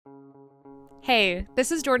Hey,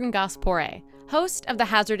 this is Jordan Gospore, host of the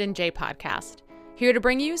Hazard in J podcast, here to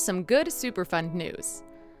bring you some good Superfund news.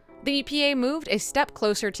 The EPA moved a step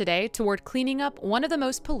closer today toward cleaning up one of the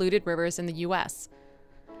most polluted rivers in the U.S.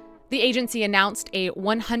 The agency announced a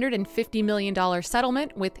 $150 million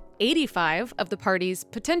settlement with 85 of the parties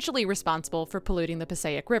potentially responsible for polluting the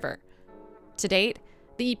Passaic River. To date,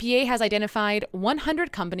 the EPA has identified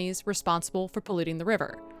 100 companies responsible for polluting the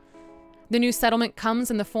river. The new settlement comes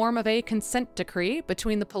in the form of a consent decree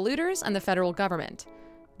between the polluters and the federal government.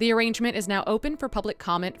 The arrangement is now open for public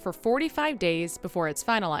comment for 45 days before it's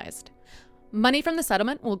finalized. Money from the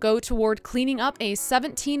settlement will go toward cleaning up a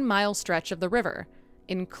 17-mile stretch of the river,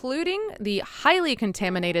 including the highly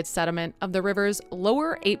contaminated sediment of the river's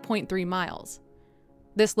lower 8.3 miles.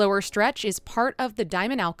 This lower stretch is part of the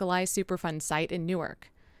Diamond Alkali Superfund site in Newark.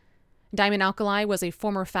 Diamond Alkali was a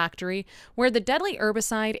former factory where the deadly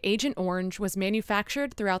herbicide Agent Orange was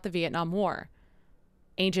manufactured throughout the Vietnam War.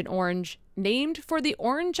 Agent Orange, named for the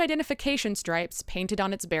orange identification stripes painted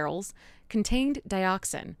on its barrels, contained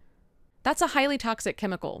dioxin. That's a highly toxic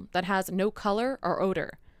chemical that has no color or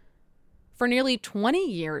odor. For nearly 20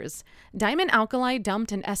 years, Diamond Alkali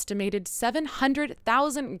dumped an estimated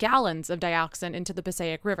 700,000 gallons of dioxin into the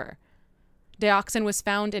Passaic River. Dioxin was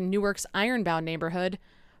found in Newark's Ironbound neighborhood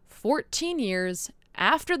 14 years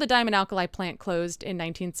after the Diamond Alkali plant closed in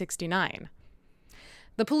 1969.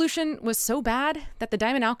 The pollution was so bad that the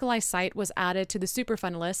Diamond Alkali site was added to the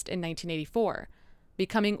Superfund list in 1984,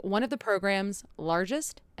 becoming one of the program's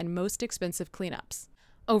largest and most expensive cleanups.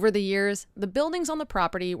 Over the years, the buildings on the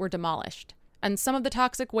property were demolished, and some of the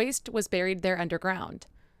toxic waste was buried there underground.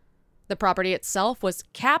 The property itself was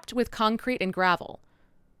capped with concrete and gravel.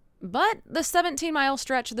 But the 17-mile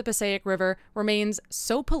stretch of the Passaic River remains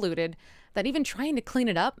so polluted that even trying to clean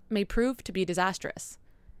it up may prove to be disastrous.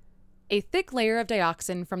 A thick layer of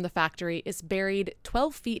dioxin from the factory is buried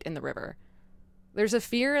 12 feet in the river. There's a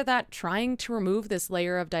fear that trying to remove this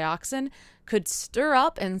layer of dioxin could stir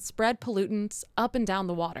up and spread pollutants up and down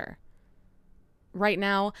the water. Right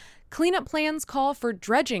now, cleanup plans call for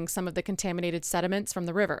dredging some of the contaminated sediments from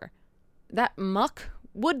the river. That muck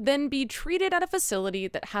would then be treated at a facility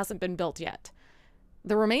that hasn't been built yet.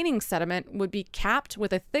 The remaining sediment would be capped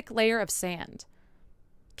with a thick layer of sand.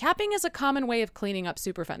 Capping is a common way of cleaning up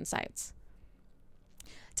Superfund sites.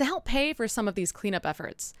 To help pay for some of these cleanup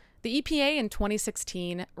efforts, the EPA in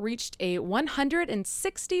 2016 reached a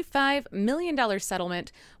 $165 million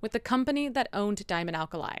settlement with the company that owned Diamond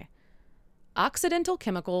Alkali. Occidental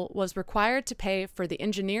Chemical was required to pay for the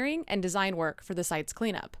engineering and design work for the site's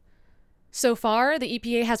cleanup. So far, the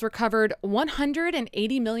EPA has recovered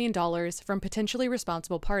 $180 million from potentially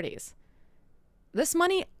responsible parties. This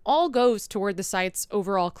money all goes toward the site's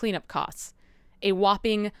overall cleanup costs, a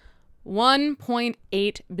whopping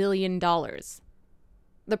 $1.8 billion.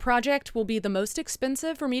 The project will be the most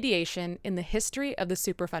expensive remediation in the history of the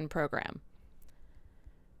Superfund program.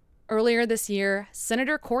 Earlier this year,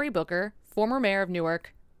 Senator Cory Booker, former mayor of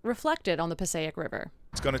Newark, reflected on the Passaic River.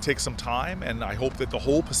 It's going to take some time, and I hope that the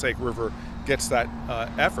whole Passaic River gets that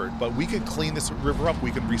effort. But we can clean this river up.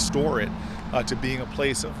 We can restore it to being a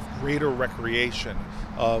place of greater recreation,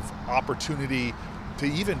 of opportunity to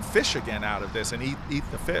even fish again out of this and eat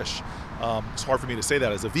the fish. It's hard for me to say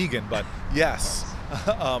that as a vegan, but yes.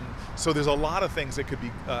 So there's a lot of things that could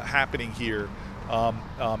be happening here.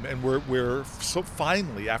 And we're so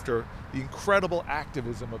finally, after the incredible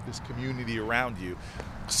activism of this community around you,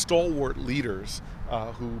 stalwart leaders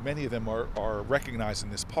who many of them are recognized in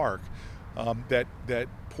this park, that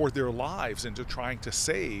poured their lives into trying to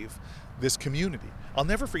save this community. I'll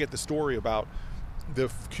never forget the story about the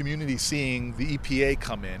community seeing the EPA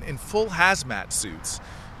come in full hazmat suits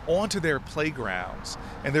onto their playgrounds,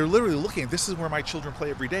 and they're literally looking, this is where my children play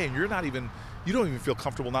every day, and you don't even feel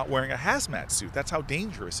comfortable not wearing a hazmat suit. That's how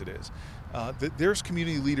dangerous it is. There's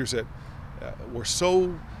community leaders that were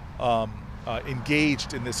so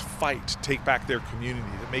engaged in this fight to take back their community,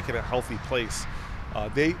 to make it a healthy place.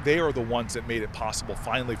 They are the ones that made it possible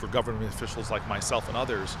finally for government officials like myself and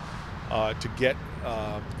others to get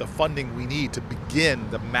the funding we need to begin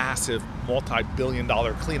the massive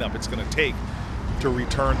multi-billion-dollar cleanup it's going to take to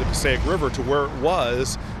return the Passaic River to where it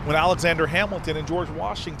was when Alexander Hamilton and George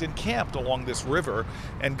Washington camped along this river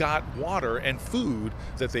and got water and food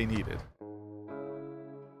that they needed.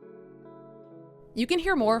 You can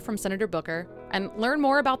hear more from Senator Booker and learn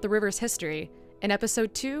more about the river's history in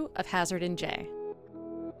Episode 2 of Hazard in J.